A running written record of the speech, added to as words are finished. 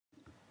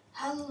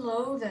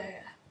Hello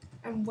there,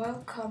 and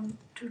welcome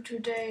to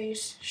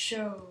today's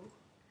show.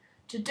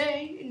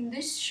 Today, in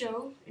this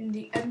show, in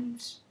the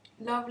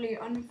lovely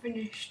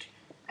unfinished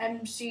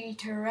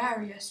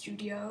MCterraria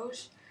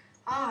studios,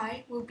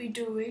 I will be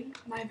doing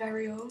my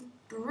very own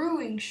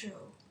brewing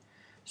show.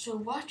 So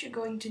what you're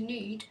going to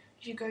need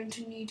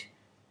is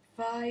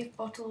 5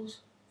 or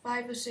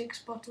 6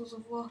 bottles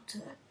of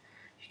water.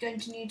 You're going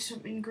to need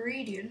some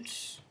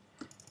ingredients.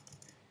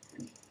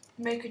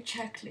 Make a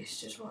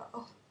checklist as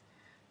well.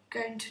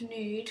 Going to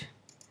need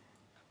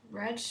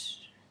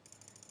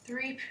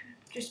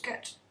just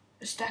get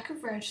a stack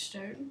of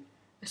redstone,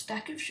 a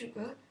stack of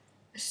sugar,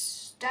 a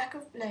stack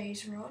of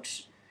blaze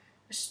rods,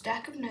 a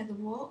stack of nether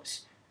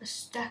warts, a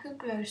stack of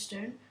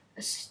glowstone,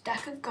 a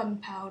stack of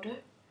gunpowder.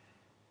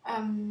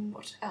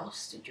 What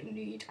else did you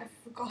need? I've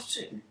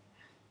forgotten.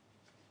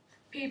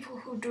 People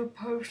who do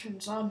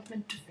potions aren't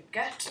meant to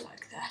forget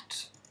like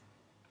that.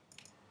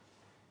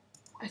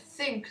 I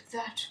think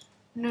that,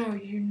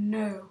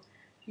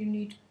 you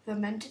need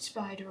fermented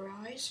spider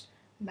eyes,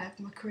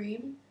 magma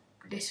cream,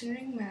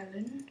 glistening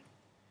melon,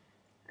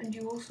 and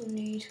you also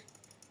need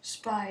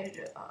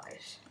spider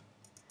eyes,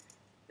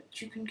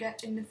 which you can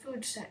get in the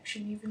food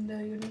section even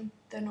though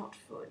they're not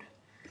food.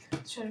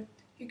 So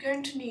you're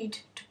going to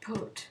need to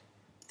put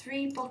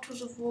 3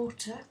 bottles of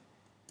water.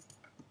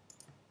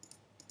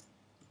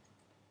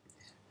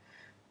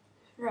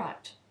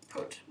 Right,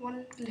 put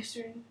 1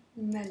 glistening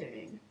melon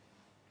in.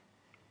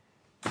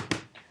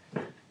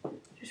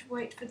 Just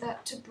wait for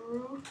that to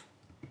brew.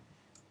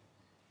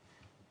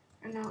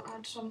 And I'll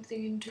add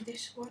something into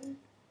this one.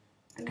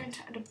 I'm going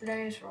to add a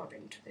blaze rod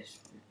into this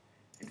one.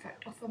 In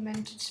fact, a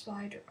fermented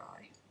spider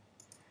eye.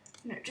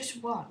 No,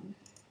 just 1.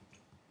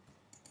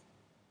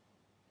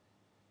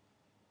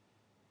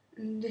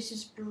 And this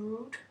is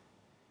brewed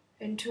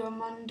into a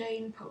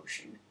mundane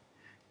potion.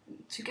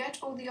 To get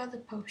all the other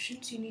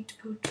potions, you need to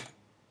put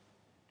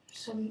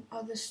some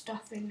other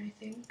stuff in, I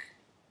think.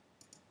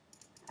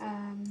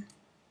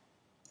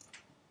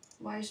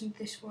 Why isn't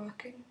this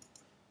working?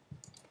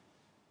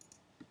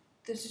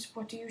 This is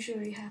what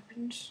usually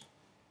happens.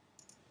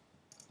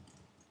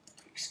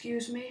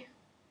 Excuse me.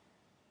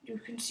 You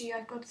can see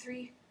I've got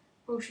 3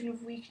 potion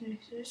of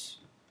weaknesses,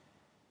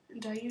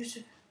 and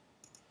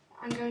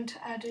I'm going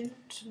to add in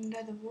some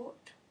nether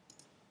wart.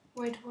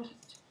 Wait, what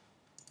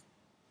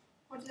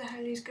the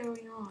hell is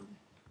going on?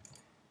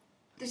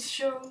 This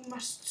show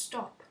must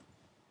stop.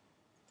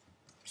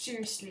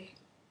 Seriously.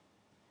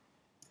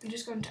 I'm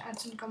just going to add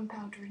some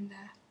gunpowder in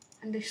there,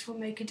 and this will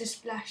make it a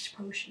splash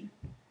potion.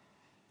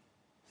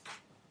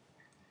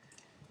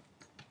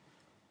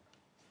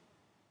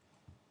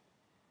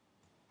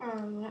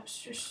 Let's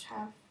just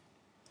have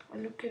a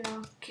look in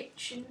our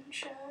kitchen,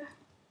 shall we?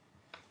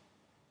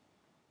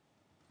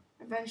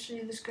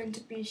 Eventually there's going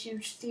to be a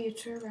huge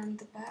theatre around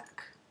the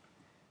back.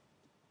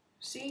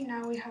 See,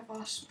 now we have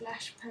our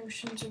splash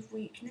potions of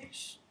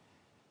weakness.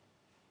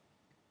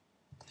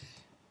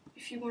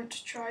 If you want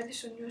to try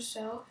this on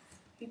yourself,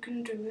 you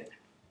can do it.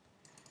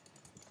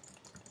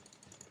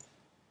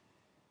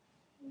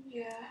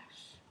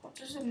 Yes. What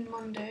does a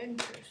mundane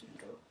person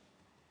do?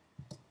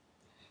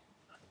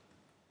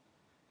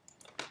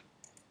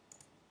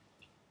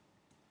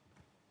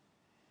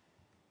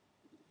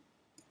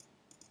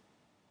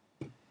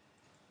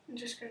 I'm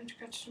just going to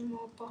get some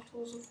more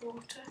bottles of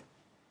water.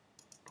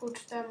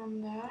 Put them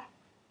on there.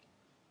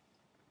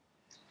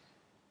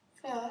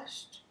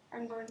 First,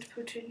 I'm going to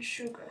put in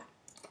sugar.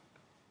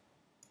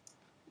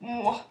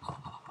 Why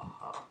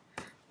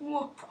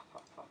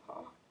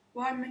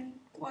am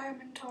I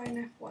in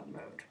F1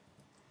 mode?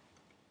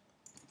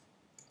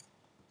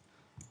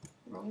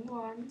 Wrong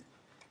one.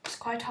 It's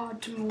quite hard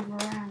to move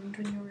around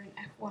when you're in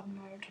F1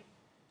 mode.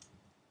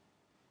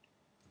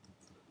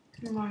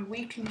 My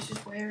weakness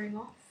is wearing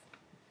off.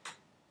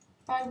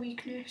 By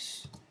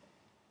weakness.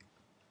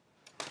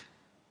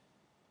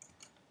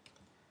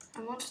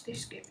 And what's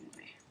this giving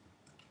me?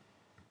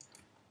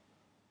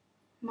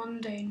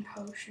 Mundane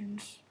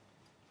potions.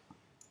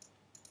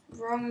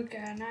 Wrong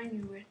again, I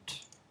knew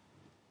it.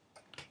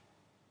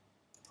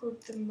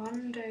 Put the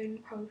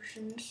mundane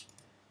potions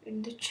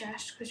in the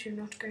chest because you're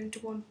not going to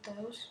want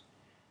those.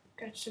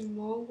 Get some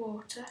more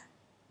water.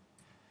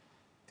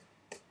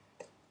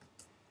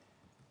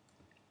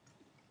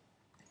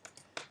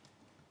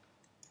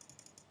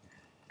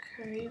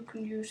 Okay, you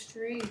can use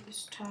 3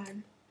 this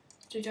time.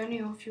 Did any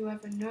of you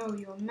ever know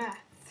your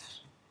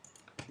maths?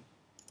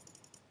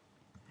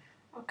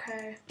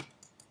 Okay,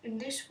 in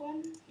this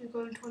one you're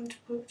going to want to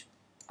put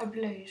a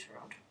blaze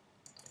rod.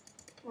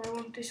 Why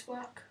won't this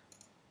work?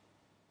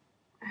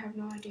 I have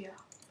no idea.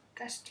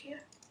 Guessed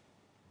here.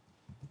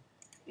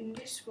 In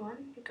this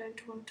one you're going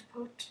to want to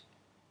put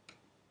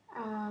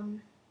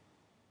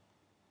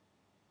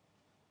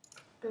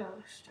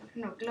glowstone.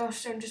 No,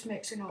 glowstone just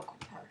makes an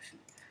awkward potion.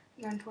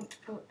 You're going to want to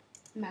put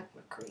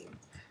magma cream.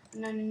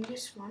 And then in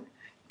this one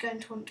you're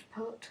going to want to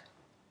put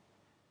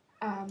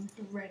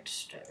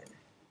redstone.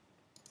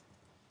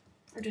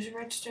 Or does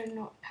redstone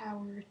not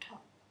power it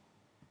up?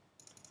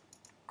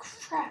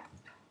 Crap!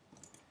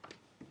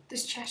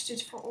 This chest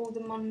is for all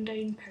the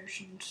mundane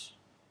potions.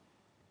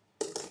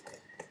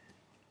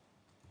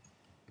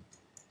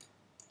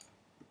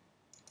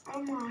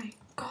 Oh my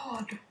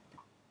god.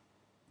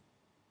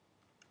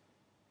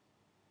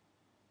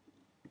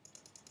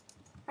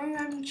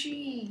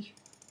 OMG.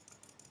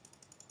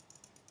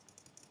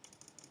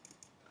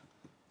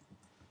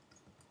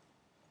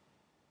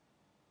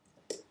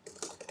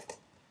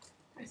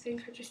 I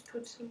think I just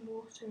put some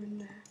water in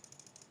there.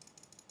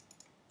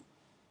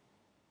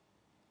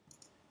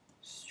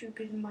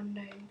 Stupid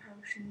mundane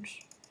potions.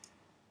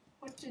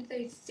 What do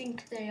they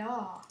think they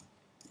are?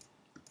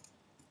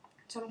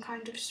 Some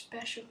kind of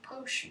special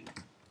potion.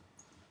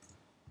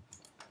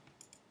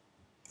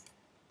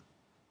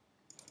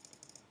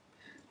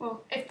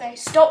 Well, if they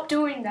stop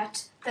doing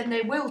that, then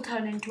they will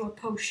turn into a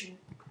potion.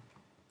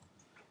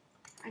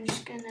 I'm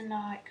just gonna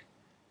like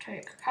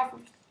take half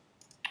of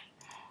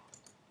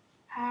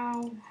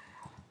how.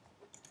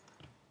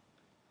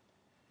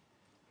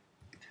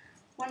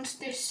 Once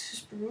this is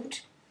brewed,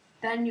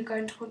 then you're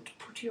going to want to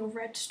put your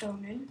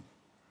redstone in.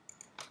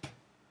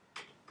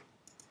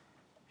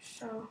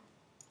 So,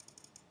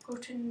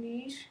 put in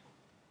these.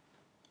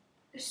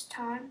 This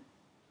time,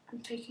 I'm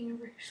taking a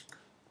risk.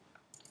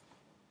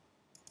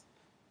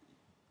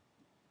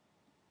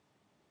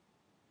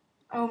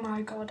 Oh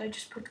my god, I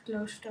just put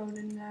glowstone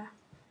in there.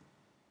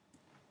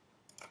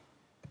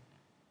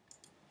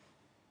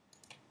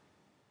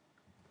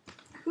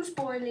 Who's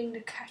boiling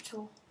the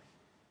kettle?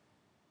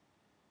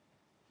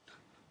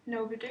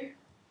 Nobody?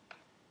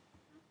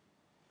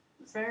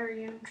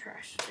 Very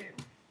interesting.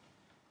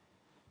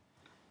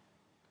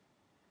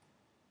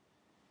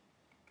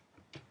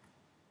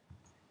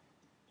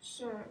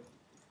 So,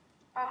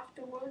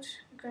 afterwards,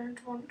 you're going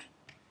to want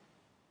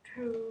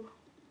to,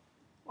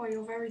 well,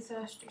 you're very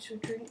thirsty, so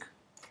drink.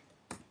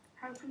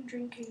 How come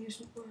drinking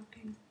isn't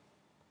working?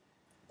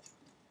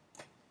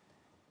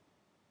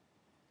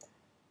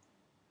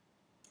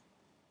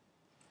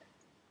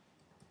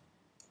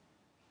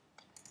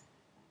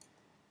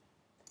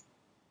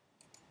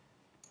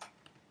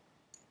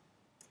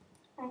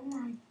 Oh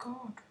my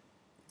god.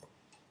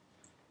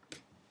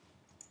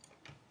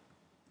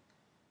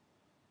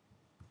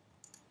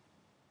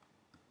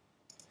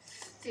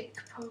 Thick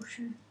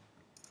potion.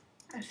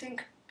 I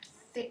think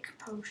thick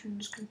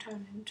potions can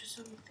turn into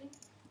something.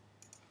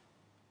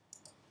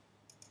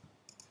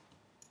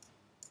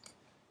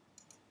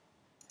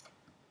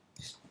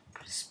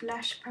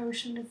 Splash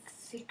potion of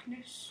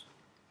thickness.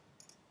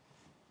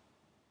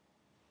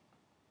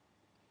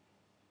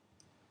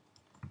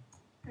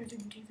 I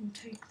didn't even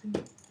take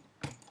them.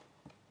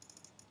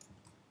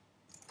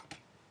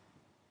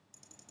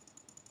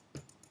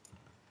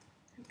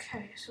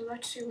 Okay, so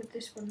let's see what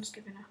this one's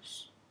given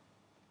us.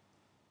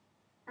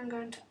 I'm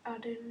going to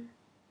add in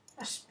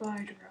a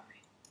spider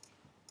eye.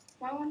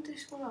 Why won't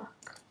this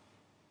work?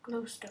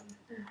 Glowstone,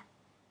 there.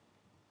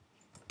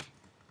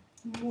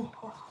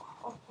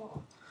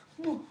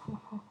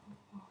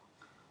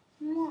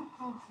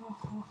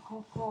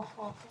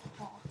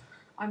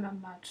 I'm a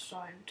mad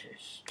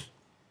scientist.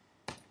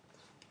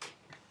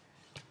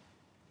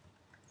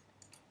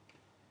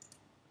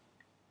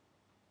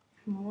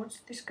 What's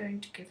this going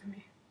to give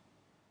me?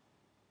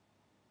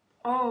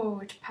 Oh,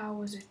 it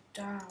powers it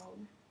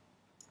down.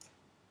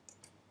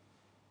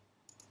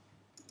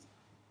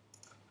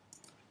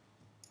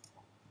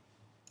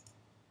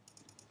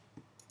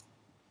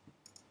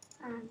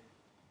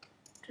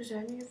 Does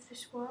any of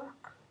this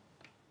work?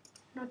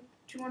 Not,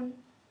 do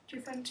you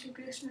fancy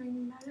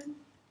glistening melon?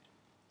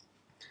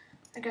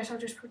 I guess I'll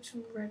just put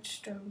some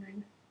redstone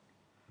in.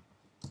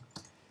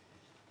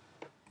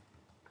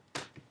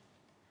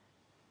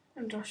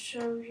 And I'll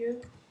show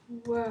you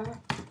where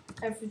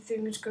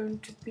everything is going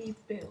to be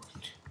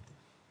built.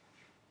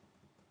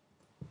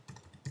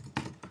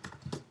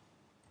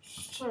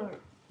 So,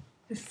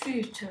 the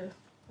theatre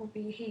will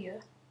be here.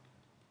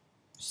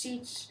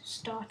 Seats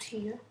start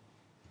here.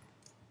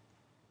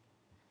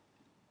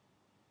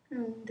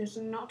 There's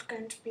not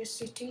going to be a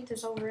city,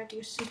 there's already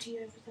a city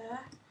over there.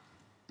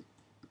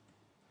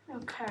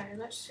 Okay,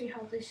 let's see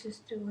how this is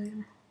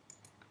doing.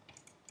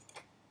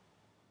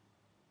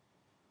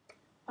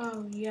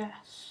 Oh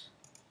yes.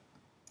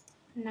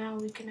 Now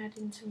we can add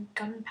in some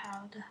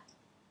gunpowder.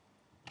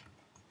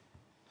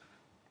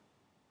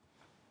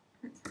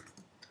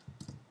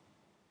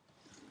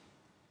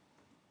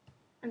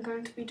 I'm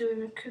going to be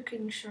doing a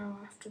cooking show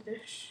after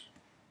this.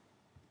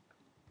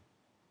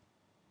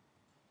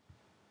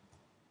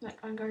 Like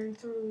I'm going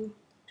through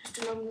just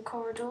along the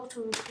corridor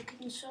to a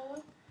cooking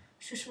show.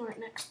 It's just right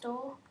next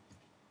door.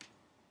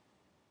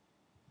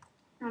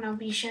 And I'll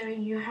be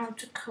showing you how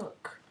to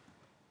cook.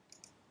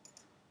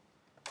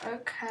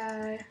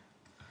 Okay.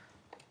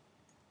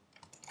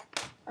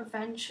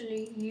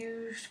 Eventually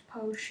used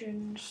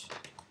potions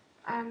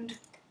and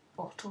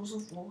bottles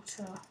of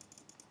water.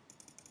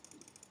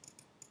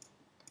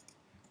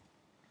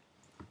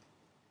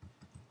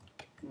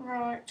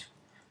 Right,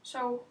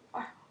 so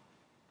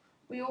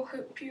we all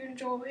hope you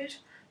enjoyed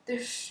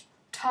this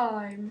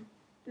time,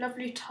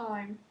 lovely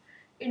time,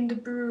 in the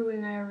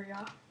brewing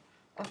area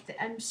of the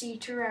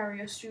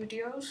MCterraria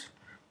studios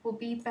will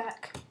be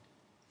back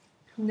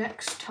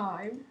next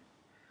time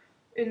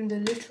in the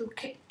little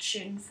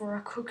kitchen for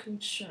a cooking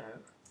show.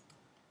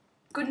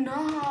 Good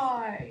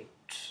night!